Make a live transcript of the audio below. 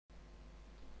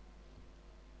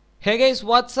Hey guys,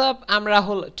 what's up? I'm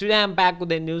Rahul. Today I'm back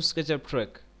with a new SketchUp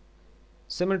trick.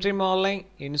 Symmetry modeling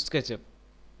in SketchUp.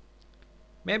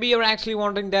 Maybe you're actually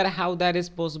wondering that how that is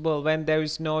possible when there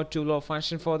is no tool or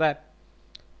function for that.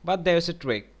 But there's a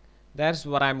trick. That's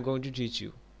what I'm going to teach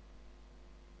you.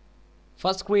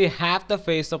 First, create half the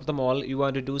face of the model you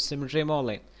want to do symmetry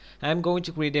modeling. I'm going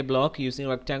to create a block using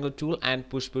rectangle tool and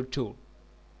push put tool.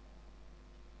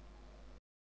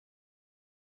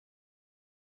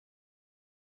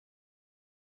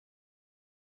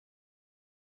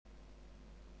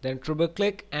 Then triple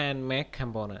click and make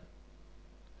component.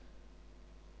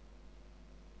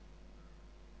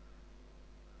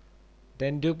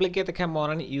 Then duplicate the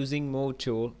component using move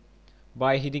tool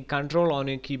by hitting Ctrl on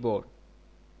your keyboard.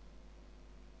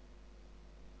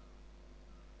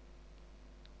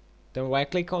 Then right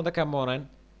click on the component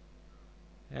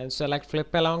and select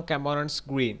flip along components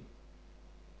green.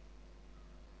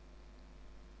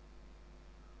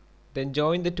 Then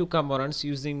join the two components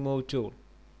using move tool.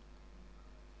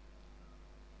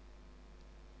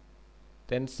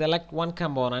 Then select one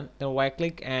component, then right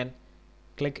click and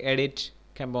click edit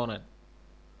component.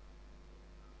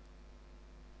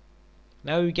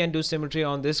 Now you can do symmetry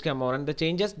on this component. The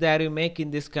changes that you make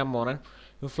in this component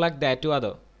reflect that to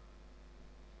other.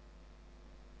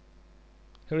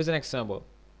 Here is an example.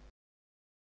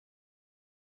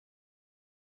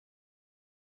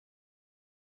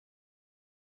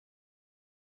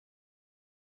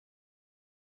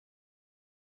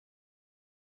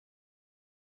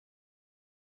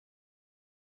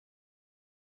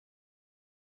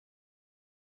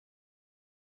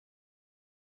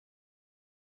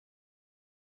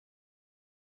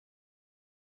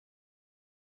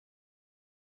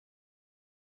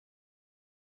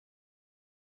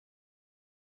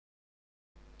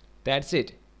 That's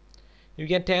it. You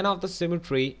can turn off the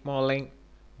symmetry modeling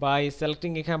by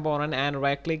selecting a component and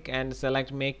right click and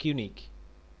select make unique.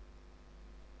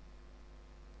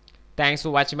 Thanks for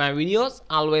watching my videos.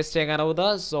 Always check out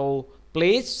others, so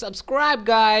please subscribe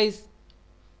guys.